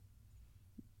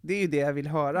 Det är ju det jag vill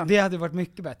höra. Det hade varit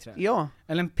mycket bättre. Ja.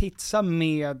 Eller en pizza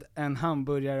med en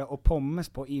hamburgare och pommes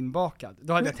på inbakad.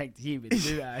 Då hade jag tänkt, Jimmy,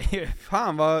 du är ju...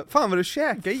 Fan vad du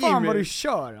käkar, Jimmy. Fan vad du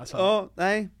kör, alltså. Ja,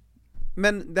 nej.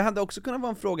 Men det hade också kunnat vara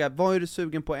en fråga, vad är du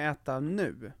sugen på att äta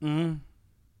nu?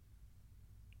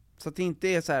 Så att det inte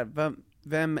är så här,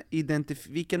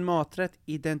 vilken maträtt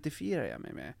identifierar jag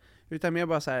mig med? Utan mer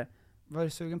bara så här, vad är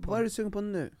du sugen på? Vad är du sugen på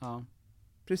nu? Ja.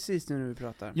 Precis nu när vi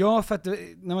pratar. Ja, för att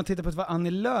när man tittar på vad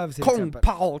Annie Lööf till exempel. Kung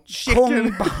Pao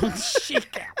Chicken!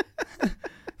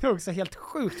 Det är också helt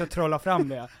sjukt att trolla fram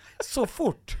det så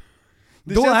fort.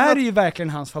 Då är det ju verkligen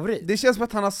hans favorit. Det känns som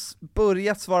att han har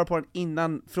börjat svara på den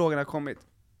innan frågan har kommit.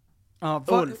 Ja,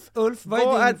 Ulf,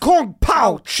 vad är din... Kung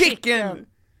Pao Chicken!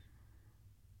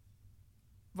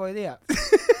 Vad är det?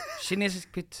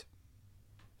 Kinesisk pytt.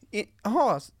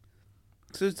 Jaha.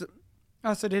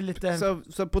 Alltså det är lite...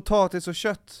 Så potatis och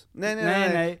kött? Nej,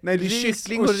 det är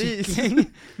kyckling och ris.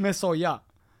 Med soja.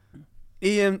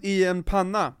 I en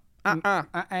panna?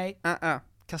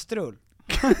 Kastrull.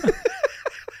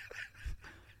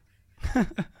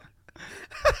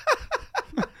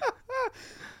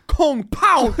 pong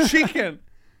pow chicken!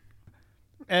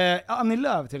 Annie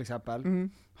Lööf till exempel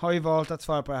har ju valt att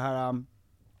svara på det här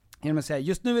genom att säga,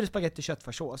 just nu är det spaghetti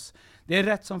köttfärssås. Det är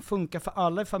rätt som funkar för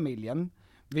alla i familjen,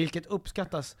 vilket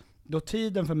uppskattas då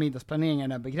tiden för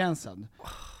middagsplaneringen är begränsad.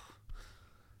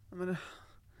 Men,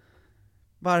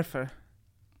 varför?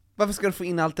 Varför ska du få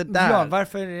in allt det där? Ja,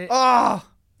 varför?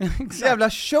 Jävla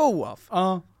show-off!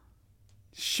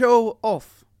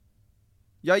 Show-off!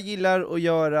 Jag gillar att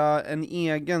göra en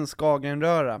egen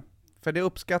skagenröra, för det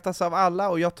uppskattas av alla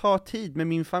och jag tar tid med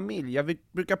min familj. Jag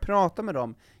brukar prata med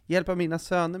dem, hjälpa mina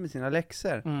söner med sina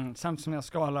läxor. Samt som jag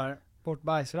skalar bort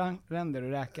bajsränder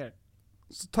och räkor.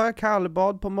 Så tar jag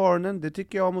kallbad på morgonen, det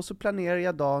tycker jag om, och så planerar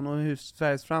jag dagen och hur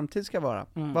Sveriges framtid ska vara.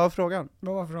 Vad var frågan?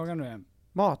 Vad var frågan nu igen?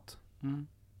 Mat.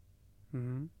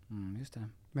 Just det.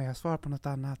 Men jag svarar på något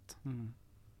annat.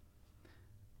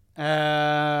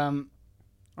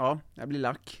 Ja, jag blir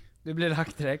lack. Du blir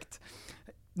lack direkt.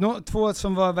 Två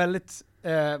som var väldigt,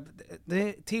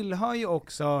 det tillhör ju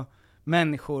också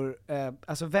människor,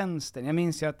 alltså vänstern. Jag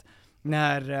minns ju att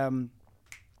när,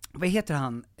 vad heter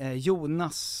han?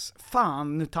 Jonas,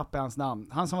 fan nu tappar jag hans namn.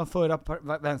 Han som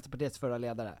var Vänsterpartiets förra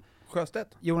ledare.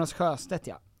 Sjöstedt? Jonas Sjöstedt,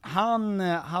 ja. Han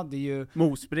hade ju...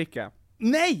 Mosbricka?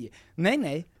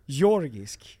 Nej!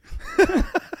 Georgisk.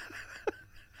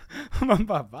 Man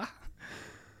bara, va?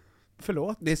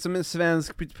 Förlåt? Det är som en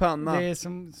svensk pyttipanna. Det är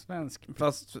som svensk.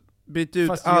 Fast byt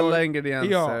ut alla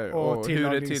ingredienser och hur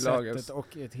det tillagas.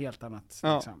 Och ett helt annat.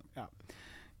 Ja. Liksom. Ja.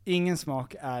 Ingen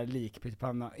smak är lik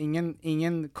pyttipanna.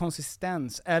 Ingen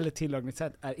konsistens eller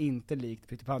tillagningssätt är inte likt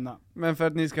pyttipanna. Men för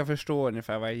att ni ska förstå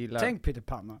ungefär vad jag gillar. Tänk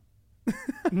pyttipanna.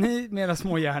 Ni med era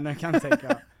små hjärnor kan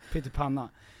tänka pyttipanna.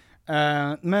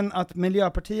 Men att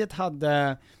Miljöpartiet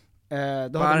hade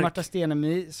då hade Marta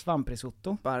Stenevi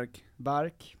svamprisotto.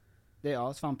 Bark. Det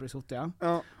är svamprisotto,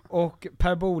 ja. Och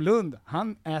Per Bolund,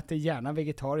 han äter gärna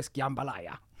vegetarisk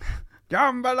jambalaya.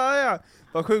 Jambalaya!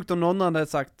 Vad sjukt om någon hade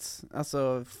sagt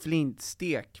alltså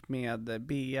flintstek med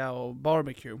bea och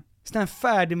barbecue. Sån här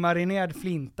färdigmarinerad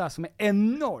flinta som är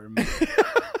enorm.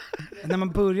 När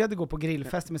man började gå på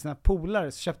grillfester med sina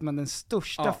polare så köpte man den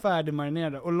största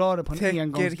färdigmarinerade och la det på en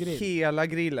engångsgrill. Täcker hela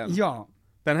grillen. Ja.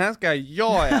 Den här ska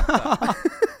jag äta.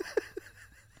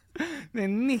 Det är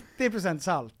 90%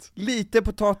 salt. Lite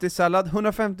potatissallad,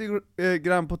 150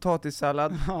 gram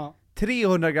potatissallad,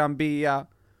 300 gram bea,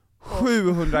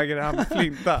 700 gram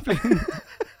flinta.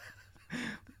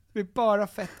 Det är bara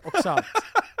fett och salt.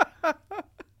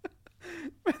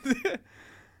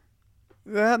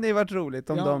 Det hade ju varit roligt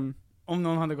om om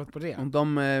någon hade gått på det. Om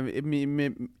de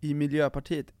i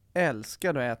Miljöpartiet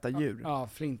älskar att äta djur. Ja,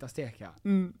 flintastek,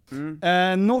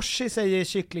 Norsi säger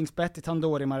kycklingspett i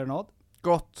tandoori-marinad.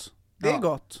 Gott. Det är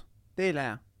gott. Det gillar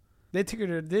jag. Det tycker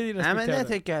du, det respekterar. Nej, men det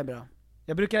tycker jag är bra.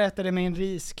 Jag brukar äta det med en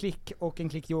risklick och en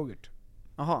klick yoghurt.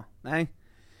 Jaha, nej,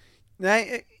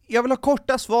 jag vill ha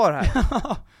korta svar här.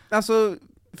 Alltså,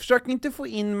 försök inte få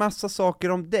in massa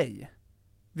saker om dig.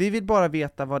 Vi vill bara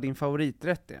veta vad din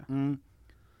favoriträtt är.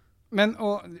 Men,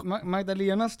 och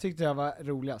Magdalenas tyckte jag var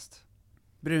roligast.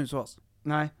 Brunsås?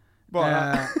 Nej.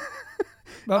 Bara.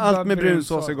 Allt med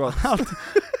brunsås är gott.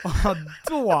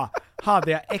 Då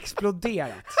hade jag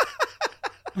exploderat.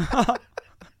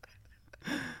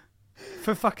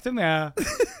 För faktum är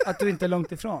att du inte är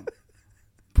långt ifrån.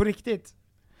 På riktigt.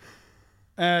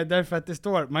 Därför att det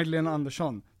står Magdalena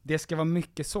Andersson, det ska vara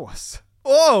mycket sås.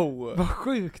 Vad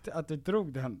sjukt att du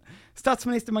drog den.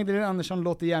 Statsminister Magdalena Andersson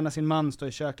låter gärna sin man stå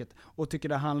i köket och tycker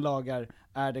det han lagar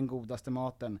är den godaste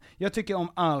maten. Jag tycker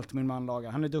om allt min man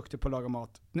lagar. Han är duktig på att laga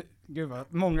mat. Gud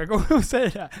vad många gånger att säga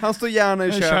det. Han står gärna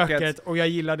i köket. Och jag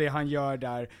gillar det han gör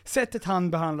där. Sättet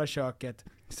han behandlar köket,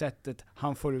 sättet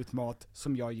han får ut mat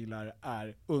som jag gillar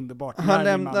är underbart.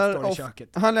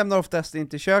 Han lämnar oftast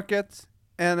inte köket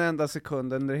en enda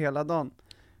sekund under hela dagen.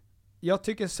 Jag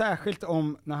tycker särskilt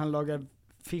om när han lagar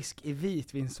fisk i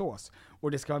vitvinsås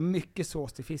och det ska vara mycket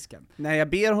sås till fisken. När jag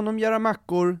ber honom göra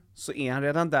mackor så är han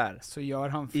redan där. Så gör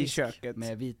han fisk i köket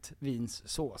med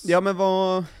vitvinssås. Ja, men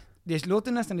vad... Det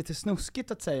låter nästan lite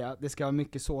snuskigt att säga att det ska vara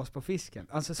mycket sås på fisken.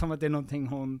 Alltså som att det är någonting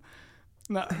hon...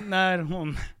 När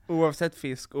hon... Oavsett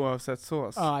fisk, oavsett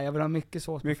sås. Ja, jag vill ha mycket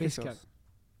sås på fisken. Sås.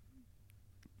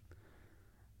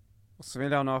 Och så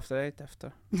vill jag ha en after eight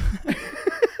efter.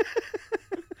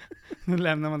 Nu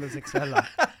lämnar man det sexuella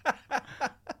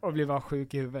och blir bara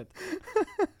sjuk i huvudet.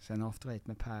 Sen after eight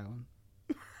med päron.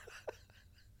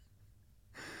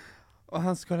 Och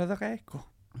han skålade räkor.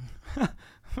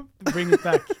 Bring it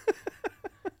back.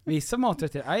 Vissa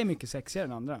maträtter är mycket sexigare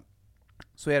än andra.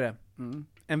 Så är det.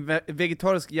 En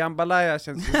vegetarisk jambalaya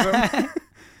känns ju som...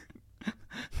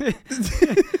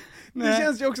 Det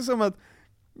känns ju också som att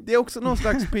Det är också någon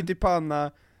slags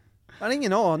pyttipanna. Man har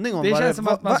ingen aning om det vad, känns som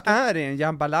att vad är det en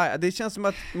jambalaya? Det känns som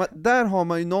att där har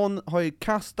man ju någon har ju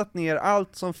kastat ner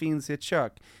allt som finns i ett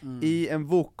kök i en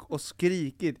wok och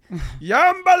skrikit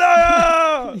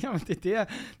jambalaya! Ja, men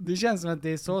det känns som att det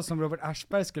är så som Robert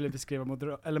Aschberg skulle beskriva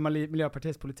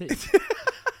Miljöpartiets politik.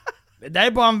 Det där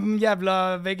är bara en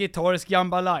jävla vegetarisk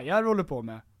jambalaya håller på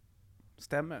med.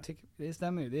 Stämmer. Det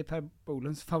stämmer ju, det är Per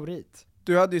Bolunds favorit.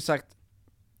 Du hade ju sagt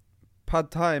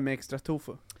pad thai med extra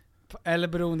tofu. Eller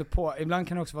beroende på, ibland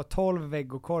kan det också vara 12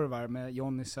 vegokorvar med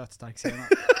Johnnys sötstark senap.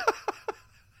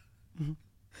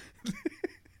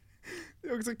 Det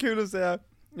är också kul att säga,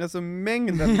 alltså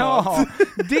mängden ja,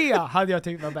 det hade jag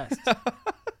tyckt var bäst.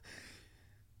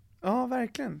 Ja,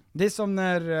 verkligen. Det är som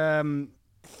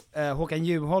när Håkan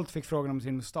Juholt fick frågan om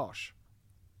sin mustasch.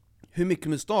 Hur mycket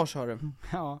mustasch har du?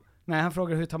 Ja, nej, han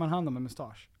frågar hur tar man hand om en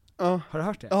mustasch. Har du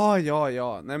hört det?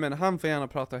 Ja. Nej, men han får gärna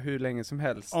prata hur länge som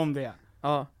helst. Om det?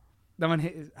 Ja.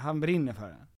 Han brinner för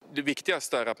det. Det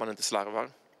viktigaste är att man inte slarvar,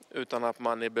 utan att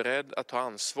man är beredd att ta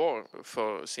ansvar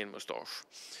för sin mustasch.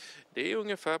 Det är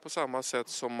ungefär på samma sätt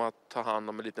som att ta hand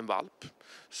om en liten valp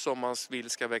som man vill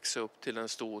ska växa upp till en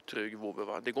stor trygg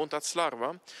vovve. Det går inte att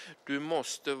slarva. Du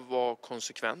måste vara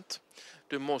konsekvent.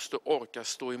 Du måste orka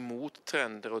stå emot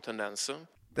trender och tendenser.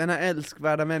 Denna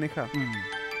älskvärda människa.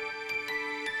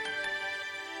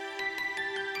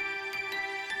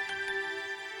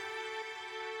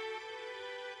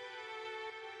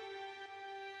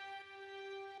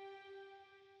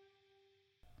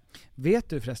 Vet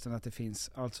du förresten att det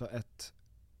finns alltså ett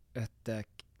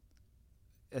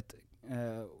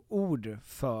ord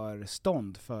för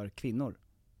stånd för kvinnor?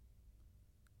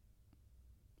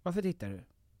 Varför tittar du?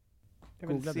 Jag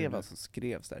vill se vad som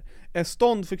skrevs där. Är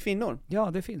stånd för kvinnor?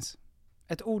 Ja, det finns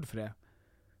ett ord för det.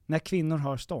 När kvinnor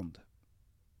har stånd.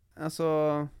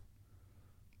 Alltså...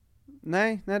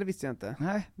 Nej, det visste jag inte.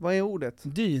 Nej. Vad är ordet?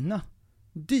 Dyna.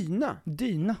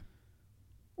 Dyna.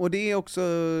 Och det är också...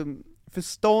 För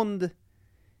stånd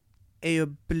är ju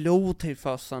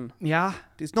blodtillförseln. Ja.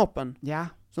 Till snoppen. Ja.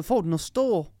 Så får den att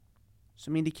stå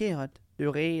som indikerar att du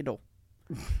är redo.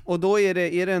 Och då är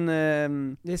det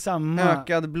en det är samma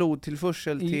ökad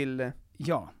blodtillförsel till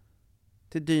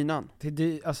till dynan.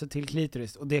 Alltså till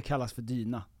klitoris, och det kallas för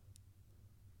dyna.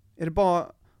 Är det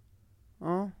bara...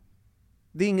 Ja.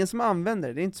 Det är ingen som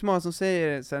använder det. är inte så många som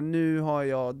säger så här, nu har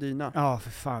jag dyna. Ja,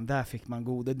 för fan, där fick man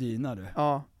goda dyna du.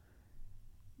 Ja.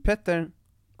 Petter,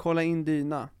 kolla in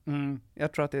dyna.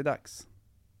 Jag tror att det är dags.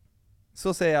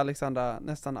 Så säger Alexandra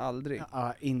nästan aldrig.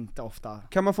 Ja, inte ofta.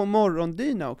 Kan man få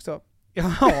morgondyna också?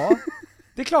 Ja,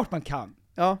 det är klart man kan.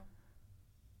 Ja.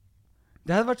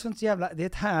 Det hade varit sånt jävla... Det är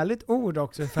ett härligt ord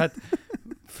också,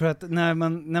 för att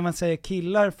när man säger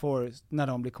killar får, när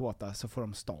de blir kåta, så får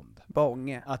de stånd.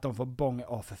 Bånge. Att de får bånge.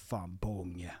 För fan,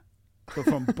 bånge. Då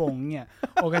får de bånge.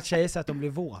 Och att tjejer säger att de blir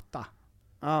våta.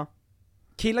 Ja.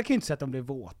 Killar kan ju inte säga att de blir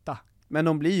våta. Men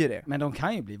de blir ju det. Men de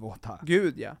kan ju bli våta.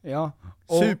 Gud, ja. Ja.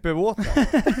 Supervåta.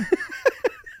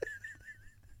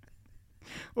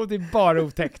 Och det är bara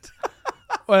otäckt.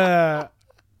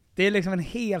 Det är liksom en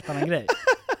helt annan grej.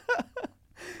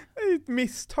 Det är ett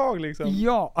misstag liksom.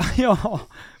 Ja.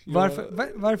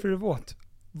 Varför är du våt?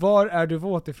 Var är du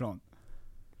våt ifrån?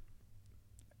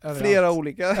 Överallt. Flera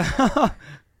olika.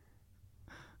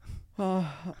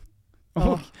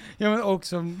 Men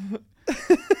också...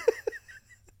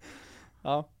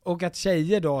 Ja. Och att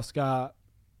tjejer då ska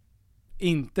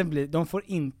inte bli... De får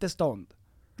inte stånd.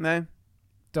 Nej.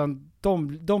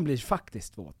 De blir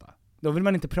faktiskt våta. Då vill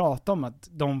man inte prata om att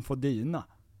de får dyna.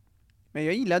 Men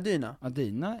jag gillar dyna. Ja,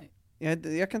 dyna.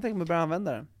 Jag kan tänka mig att börja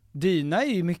använda det. Dyna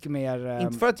är ju mycket mer...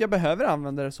 Inte för att jag behöver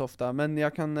använda det så ofta, men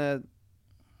jag kan...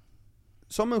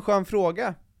 som en skön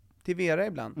fråga till Vera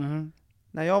ibland.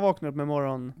 När jag vaknar upp med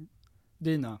morgon...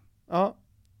 Dyna. Ja.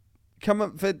 Kan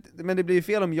man, men det blir ju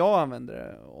fel om jag använder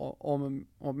det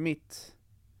om mitt...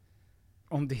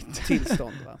 Om ditt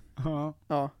tillstånd, va?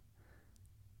 Ja.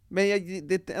 Men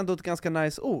det är ändå ett ganska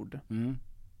nice ord.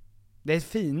 Det är ett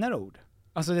finare ord.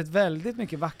 Alltså det är ett väldigt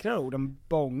mycket vackrare ord än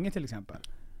bånge till exempel.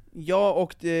 Ja,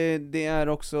 och det är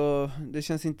också... Det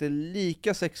känns inte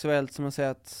lika sexuellt som att säga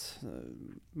att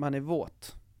man är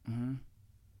våt.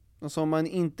 Alltså om man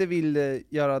inte vill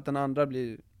göra att den andra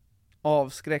blir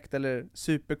avskräckt eller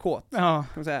superkåt. Ja. Kan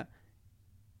man säga.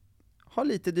 Ha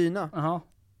lite dyna.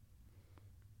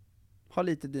 Ha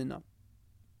lite dyna.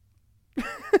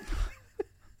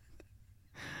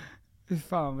 Fy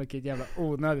fan vilket jävla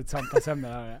onödigt samtalsämne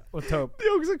det här är att ta upp. Det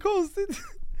är också konstigt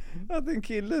att en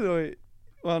kille då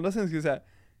och andra sen skulle säga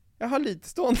jag har lite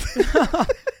stånd.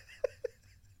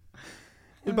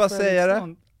 Vill bara säga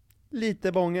det.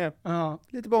 Lite bånge. Ja.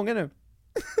 Lite bånge nu.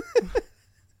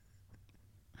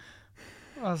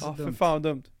 Alltså, för fan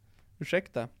dumt.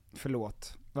 Ursäkta.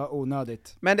 Förlåt, vad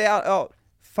onödigt. Men det är,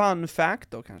 fun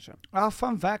fact då kanske? Ja,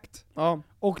 fun fact. Ja.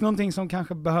 Och någonting som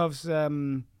kanske behövs,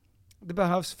 det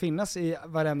behövs finnas i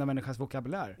varenda människas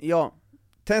vokabulär. Ja.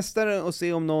 Testa det och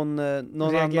se om någon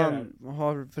annan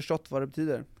har förstått vad det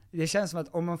betyder. Det känns som att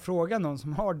om man frågar någon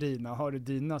som har du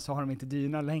dyna, så har de inte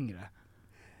dyna längre.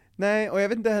 Nej, och jag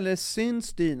vet inte heller,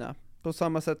 syns dyna på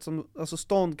samma sätt som, alltså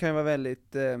stånd kan ju vara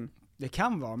väldigt... Det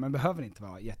kan vara, men behöver inte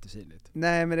vara jättetydligt.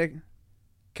 Nej, men det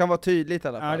kan vara tydligt i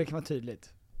alla fall. Ja, det kan vara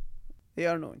tydligt. Det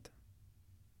gör det nog inte.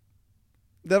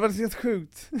 Det var helt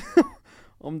sjukt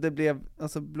om det blev,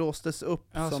 alltså blåstes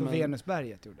upp som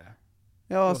Venusberget gjorde.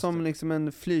 Ja, blåste. som liksom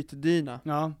en flytdyna.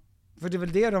 Ja, för det är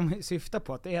väl det de syftar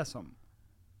på att det är som.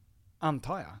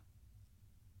 Antar jag.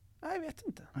 Nej, jag vet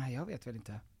inte. Nej, jag vet väl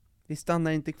inte. Vi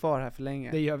stannar inte kvar här för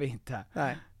länge. Det gör vi inte.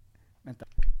 Nej. Vänta.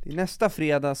 Det är nästa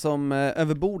fredag som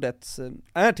Överbordet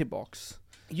är tillbaks.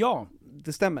 Ja.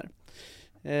 Det stämmer.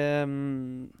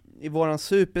 I våran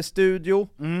superstudio.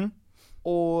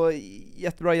 Och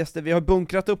jättebra gäster. Vi har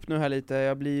bunkrat upp nu här lite.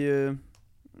 Jag blir ju...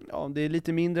 Ja, det är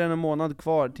lite mindre än en månad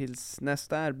kvar tills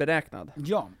nästa är beräknad.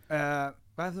 Ja,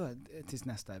 vad då? Tills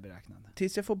nästa är beräknad?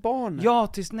 Tills jag får barn. Ja,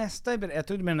 tills nästa är beräknad. Jag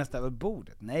trodde med nästa över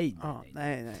bordet. Nej.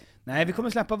 Nej, vi kommer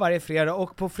släppa varje fredag.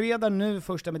 Och på fredag nu,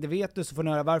 första med Det vet du, så får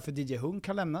ni höra varför DJ Hunk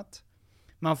har lämnat.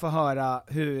 Man får höra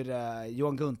hur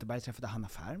Johan Gunterberg träffade Hanna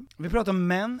Färm. Vi pratar om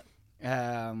män.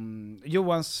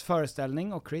 Johans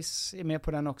föreställning och Chris är med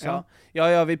på den också.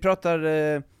 Ja, vi pratar...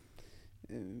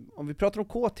 om vi pratar om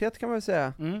kåthet kan man väl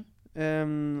säga.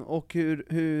 Och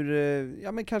hur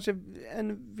ja men kanske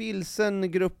en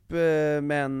vilsen grupp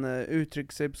män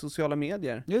uttrycker sig på sociala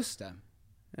medier. Just det.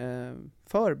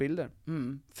 Förebilder.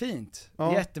 Fint.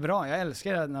 Ja. Jättebra. Jag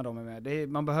älskar det när de är med.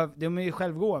 De är ju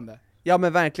självgående. Ja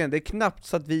men verkligen, det är knappt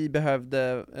så att vi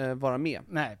behövde vara med.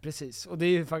 Nej, precis. Och det är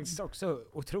ju faktiskt också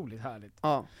otroligt härligt.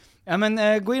 Ja. Ja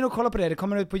men gå in och kolla på det. Det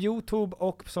kommer ut på YouTube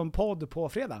och som podd på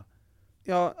fredag.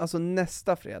 Ja, alltså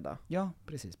nästa fredag. Ja,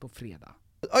 precis, på fredag.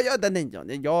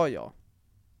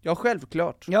 Ja,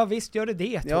 självklart. Ja, visst gör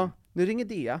det. Ja, nu ringer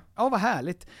Dea. Ja, vad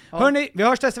härligt. Ja. Hörni, vi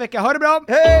hörs nästa vecka. Ha det bra!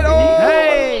 Hej då!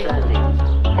 Hej!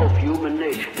 Of human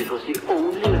nature, because the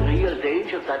only real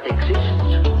danger that exists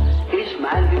is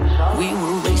man himself. We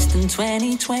were raised in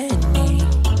 2020.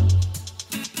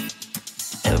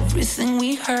 Everything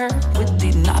we heard, we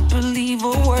did not believe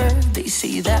a word. They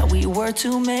say that we were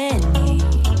too many.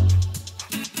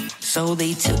 So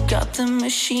they took out the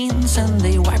machines and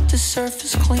they wiped the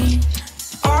surface clean.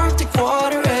 Arctic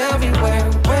water everywhere.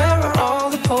 Where are all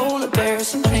the polar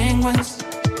bears and penguins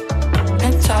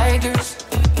and tigers?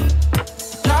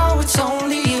 Now it's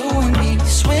only you and me,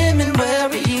 swimming where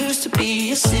it used to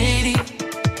be a city,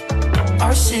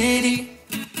 our city.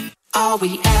 Are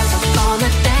we ever gonna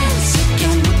dance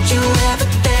again? Would you ever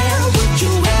dare? Would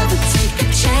you ever take a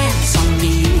chance on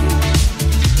me?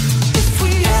 If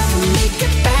we ever make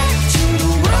it back to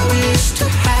the world we used to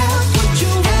have, would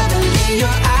you ever lay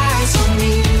your eyes on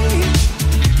me?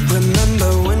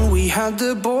 Remember when we had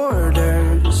the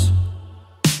borders?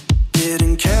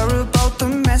 Didn't care about the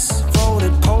mess,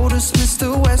 voted POTUS,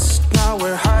 Mr. West. Now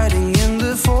we're hiding in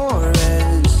the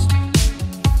forest,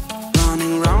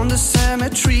 running round the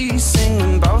cemetery,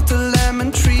 singing about the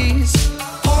lemon trees.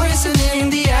 Poison in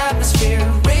the atmosphere,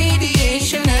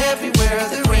 radiation everywhere.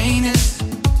 The rain is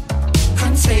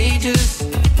contagious.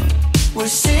 We're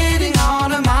sitting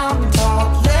on a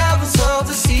mountaintop, levels of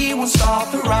the sea won't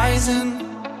stop. The horizon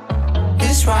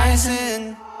is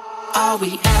rising. Are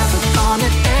we ever gonna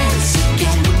dance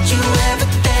again? Would you ever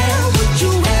dare? Would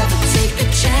you ever take a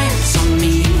chance on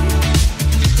me?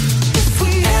 If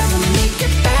we ever make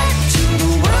it back to the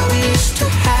world we used to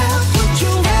have, would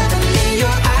you ever lay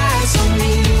your eyes on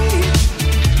me?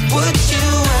 Would you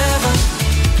ever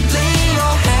lay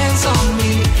your hands on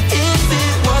me? If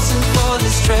it wasn't for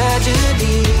this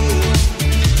tragedy,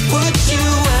 would you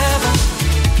ever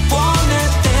wanna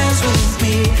dance with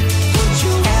me? Would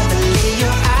you ever lay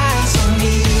your eyes on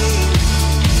me?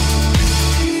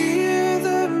 Hear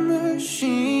the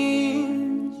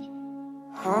machines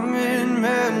humming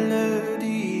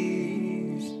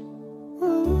melodies. Ooh.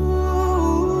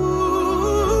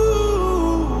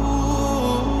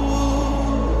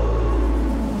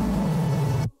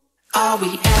 Are we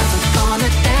ever gonna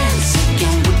dance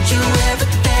again? Would you ever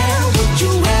dare? Would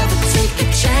you ever take a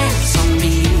chance on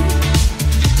me?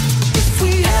 If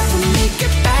we ever make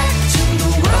it back to the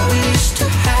world we used to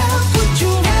have, would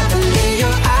you ever lay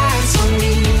your eyes on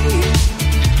me?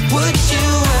 Would you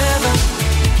ever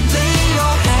lay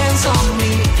your hands on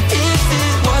me? If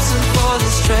it wasn't for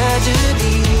this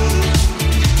tragedy,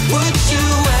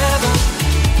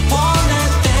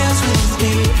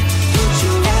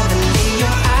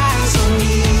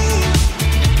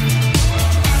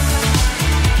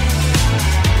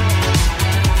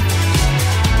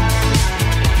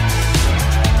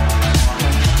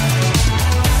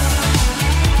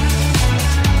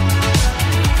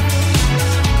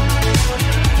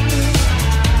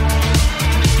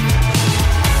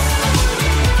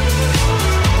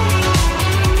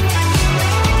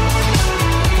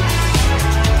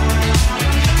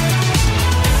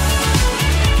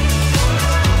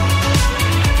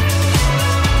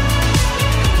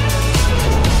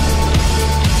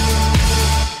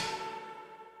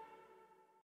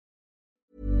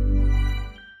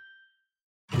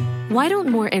 Why don't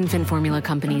more infant formula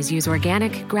companies use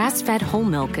organic, grass-fed whole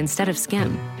milk instead of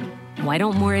skim? Why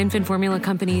don't more infant formula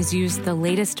companies use the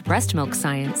latest breast milk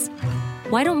science?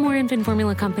 Why don't more infant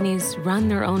formula companies run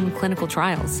their own clinical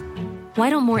trials? Why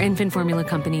don't more infant formula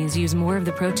companies use more of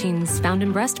the proteins found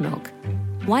in breast milk?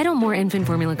 Why don't more infant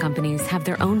formula companies have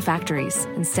their own factories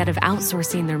instead of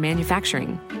outsourcing their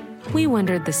manufacturing? We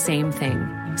wondered the same thing.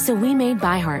 So we made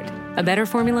ByHeart, a better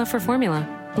formula for formula.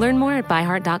 Learn more at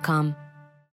byheart.com.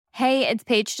 Hey, it's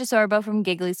Paige DeSorbo from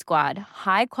Giggly Squad.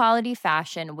 High quality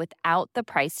fashion without the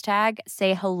price tag.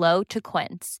 Say hello to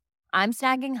Quince. I'm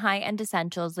snagging high-end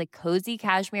essentials like cozy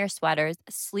cashmere sweaters,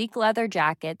 sleek leather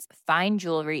jackets, fine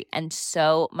jewelry, and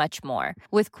so much more.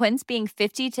 With Quince being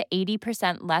 50 to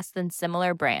 80% less than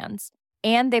similar brands.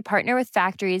 And they partner with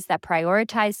factories that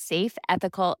prioritize safe,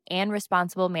 ethical, and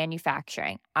responsible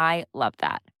manufacturing. I love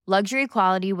that. Luxury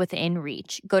quality within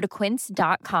reach. Go to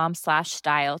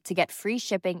quince.com/style to get free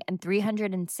shipping and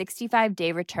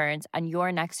 365-day returns on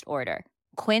your next order.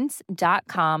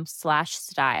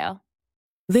 Quince.com/style.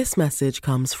 This message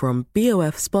comes from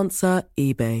BOF sponsor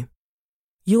eBay.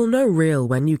 You'll know real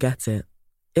when you get it.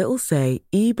 It'll say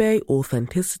eBay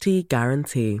Authenticity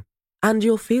Guarantee. And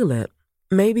you'll feel it.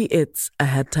 Maybe it's a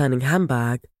head-turning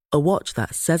handbag, a watch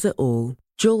that says it all,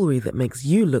 jewelry that makes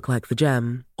you look like the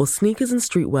gem, or sneakers and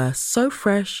streetwear so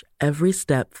fresh every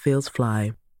step feels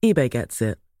fly. eBay gets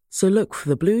it. So look for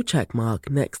the blue check mark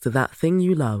next to that thing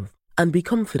you love. And be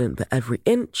confident that every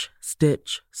inch,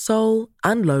 stitch, sole,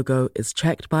 and logo is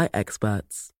checked by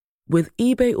experts. With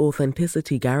eBay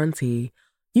Authenticity Guarantee,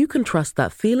 you can trust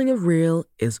that feeling of real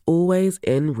is always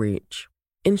in reach.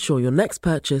 Ensure your next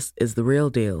purchase is the real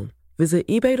deal. Visit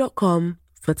eBay.com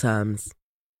for terms.